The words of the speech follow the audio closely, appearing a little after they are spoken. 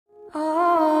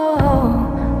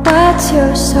Oh, what's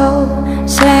your soul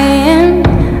saying?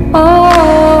 Oh.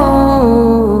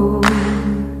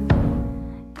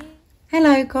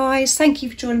 Hello guys, thank you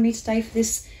for joining me today for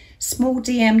this small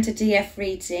DM to DF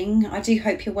reading. I do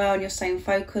hope you're well and you're staying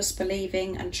focused,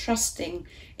 believing and trusting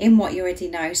in what you already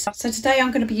know. So today I'm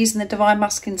going to be using the Divine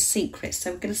Masculine Secrets.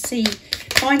 So we're going to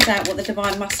find out what the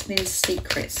Divine Masculine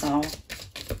Secrets are.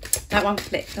 That one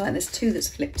flipped. Oh, there's two that's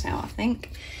flipped out, I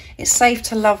think. It's safe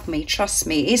to love me, trust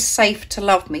me. It is safe to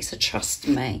love me, so trust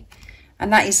me.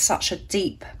 And that is such a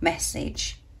deep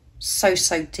message. So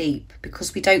deep,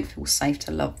 because we don't feel safe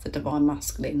to love the Divine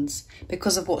Masculines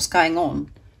because of what's going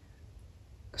on.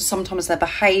 Because sometimes their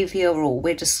behaviour, or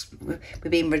we're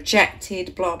being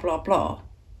rejected, blah, blah, blah.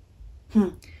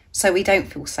 So we don't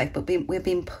feel safe, but we're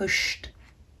being pushed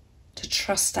to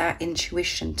trust our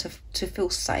intuition, to feel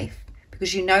safe.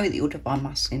 Because you know that your Divine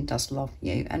Masculine does love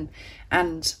you,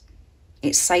 and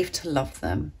it's safe to love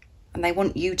them. And they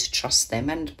want you to trust them.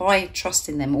 And by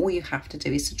trusting them, all you have to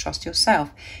do is to trust yourself.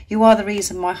 You are the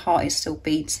reason my heart is still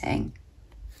beating.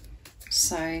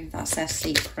 So that's their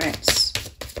secrets.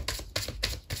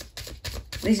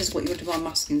 This is what your Divine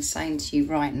Masculine is saying to you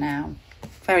right now.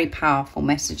 Very powerful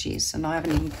messages. And I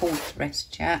haven't even pulled the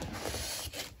rest yet.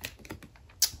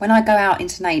 When I go out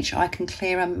into nature, I can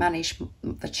clear and manage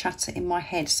the chatter in my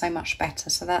head so much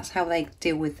better. So that's how they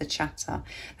deal with the chatter.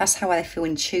 That's how they feel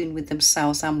in tune with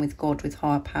themselves and with God, with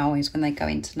higher powers, when they go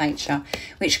into nature,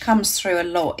 which comes through a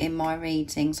lot in my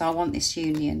readings. I want this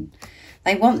union.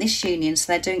 They want this union,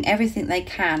 so they're doing everything they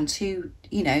can to,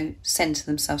 you know, centre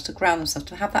themselves, to ground themselves,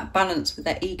 to have that balance with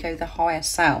their ego, the higher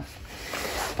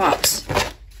self.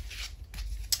 But,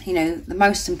 you know, the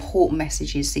most important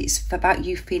message is it's about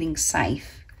you feeling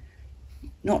safe.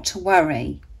 Not to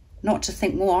worry, not to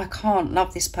think, well, I can't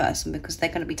love this person because they're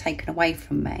going to be taken away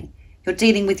from me. You're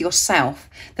dealing with yourself.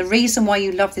 The reason why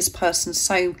you love this person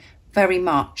so very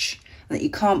much that you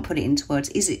can't put it into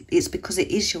words it's because it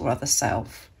is your other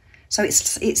self. So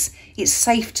it's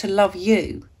safe to love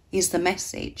you is the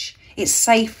message. It's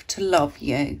safe to love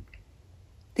you.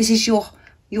 This is your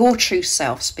true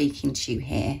self speaking to you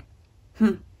here.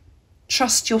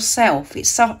 Trust yourself. It's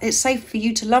safe for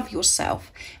you to love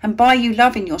yourself. And by you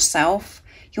loving yourself,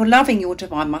 you're loving your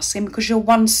Divine Masculine because you're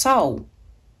one soul.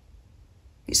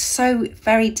 It's so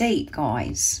very deep,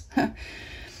 guys.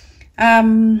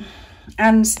 And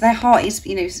their heart is,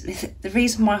 you know, the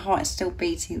reason my heart is still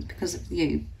beating is because of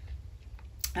you.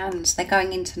 And they're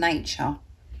going into nature.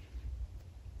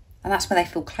 And that's where they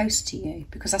feel close to you,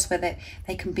 because that's where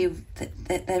they can be,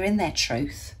 they're in their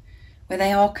truth. Where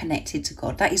they are connected to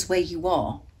God. That is where you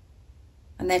are.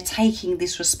 And they're taking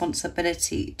this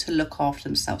responsibility to look after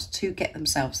themselves, to get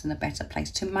themselves in a better place,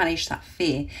 to manage that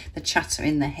fear, the chatter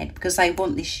in their head, because they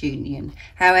want this union.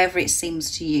 However it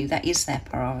seems to you, that is their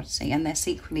priority, and they're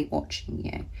secretly watching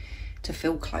you to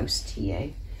feel close to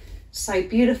you. So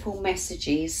beautiful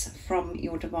messages from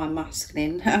your Divine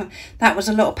Masculine. That was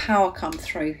a lot of power come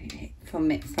through from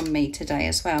me today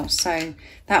as well. So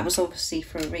that was obviously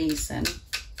for a reason.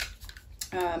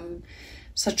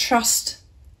 So trust,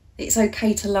 it's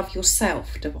okay to love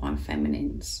yourself, Divine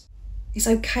Feminines. It's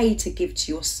okay to give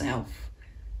to yourself.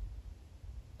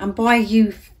 And by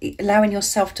you allowing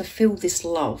yourself to feel this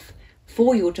love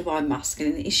for your Divine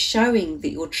Masculine, it's showing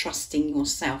that you're trusting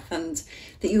yourself, and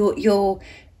that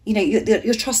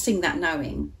you're trusting that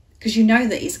knowing, because you know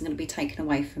that it isn't going to be taken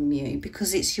away from you,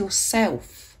 because it's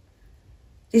yourself.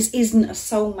 This isn't a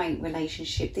soulmate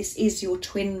relationship. This is your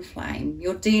twin flame.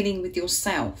 You're dealing with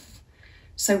yourself.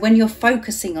 So when you're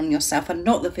focusing on yourself and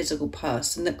not the physical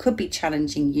person that could be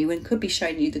challenging you and could be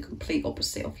showing you the complete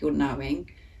opposite of your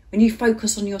knowing, when you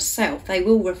focus on yourself, they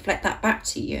will reflect that back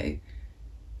to you.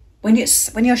 When you're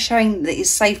showing that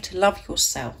it's safe to love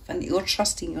yourself and that you're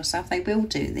trusting yourself, they will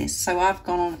do this. So I've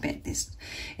gone on a bit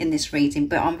in this reading,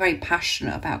 but I'm very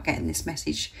passionate about getting this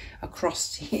message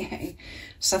across to you.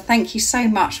 So thank you so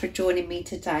much for joining me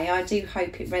today. I do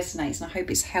hope it resonates, and I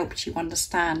hope it's helped you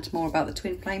understand more about the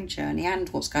twin flame journey and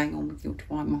what's going on with your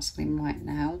Divine Masculine right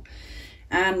now.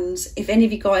 And if any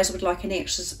of you guys would like any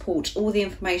extra support, all the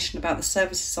information about the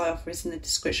services I offer is in the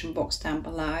description box down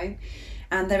below.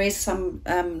 And there is some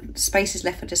spaces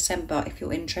left for December if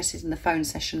you're interested in the phone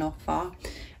session offer.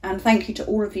 And thank you to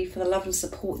all of you for the love and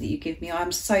support that you give me.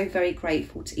 I'm so very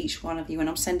grateful to each one of you, and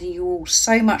I'm sending you all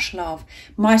so much love,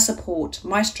 my support,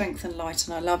 my strength and light,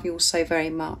 and I love you all so very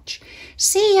much.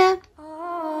 See ya.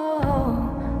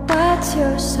 Oh, what's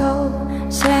your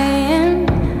soul saying?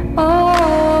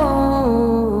 Oh.